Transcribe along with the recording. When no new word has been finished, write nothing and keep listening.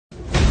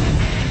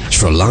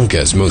Sri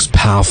Lanka's most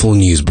powerful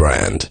news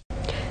brand.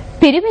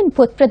 පිරිවෙන්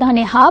පොත්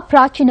ප්‍රදානය හා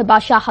ප්‍රාචීන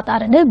භාෂා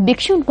හදාරන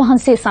භික්ෂුන්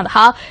වහන්සේ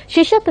සඳහා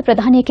ශිෂ්‍යත්ව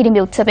ප්‍රදානය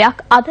කිරීමේ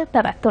උත්සවයක් අද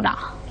පැවැත්වුණා.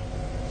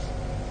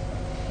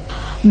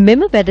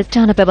 මෙම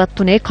වැඩසටහන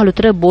පැවැත්වුණේ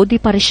කළුතර බෝධි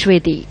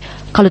පරිශ්‍රයේදී.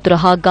 කළුතර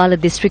හා ගාල්ල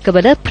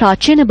දිස්ත්‍රික්කවල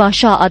ප්‍රාචීන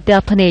භාෂා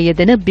අධ්‍යාපනයේ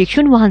යෙදෙන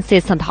භික්ෂුන්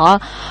වහන්සේ සඳහා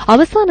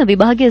අවසාන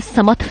විභාගය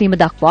සමත් වීම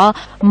දක්වා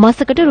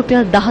මාසකට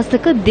රුපියල්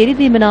 1000ක දිරි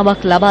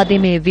දීමනාවක් ලබා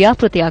දීමේ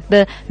ව්‍යාපෘතියක්ද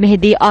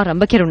මෙහිදී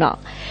ආරම්භ කෙරුණා.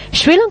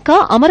 ශ්‍රී ලංකා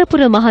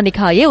අමරපුර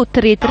මහානිකායේ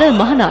උත්තරීතර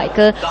මහානායක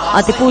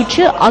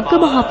අතිපූජ්‍ය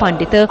අග්ගමහා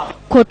පණ්ඩිත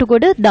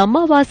කොටුගොඩ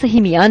ධම්මාවාස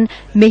හිමියන්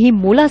මෙහි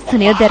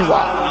මූලස්ථනය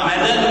දැරුවා.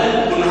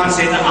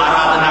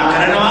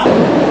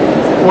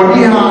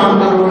 පොඩි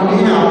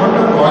ආන්දෝලනයේ අපට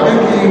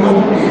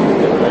වගකීමක්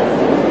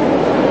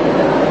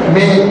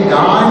මේ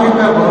දායක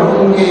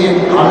වරුන්ගේ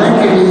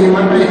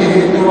කලකිරීමට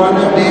හේතු වන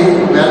දේ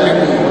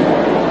වැළකීම.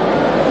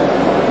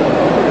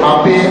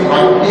 අපේ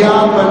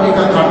අධ්‍යාපනික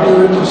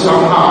කටයුතු සහ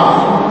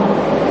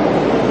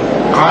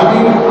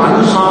කලින්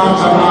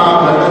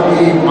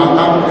අනුශාසනාවලදී මතක්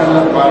කළ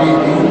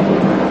පරිදි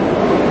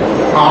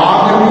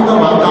ආගමික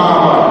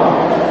වතාව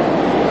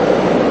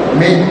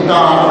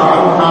මෙත්තා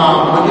කරුණා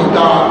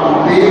මුදිතා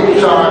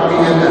උපේක්ෂා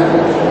කියන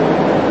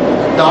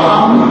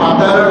දහම්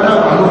හතරට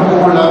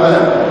අනුකූලව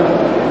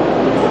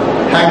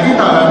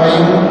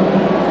හැකිතරමින්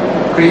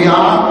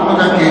ක්‍රියා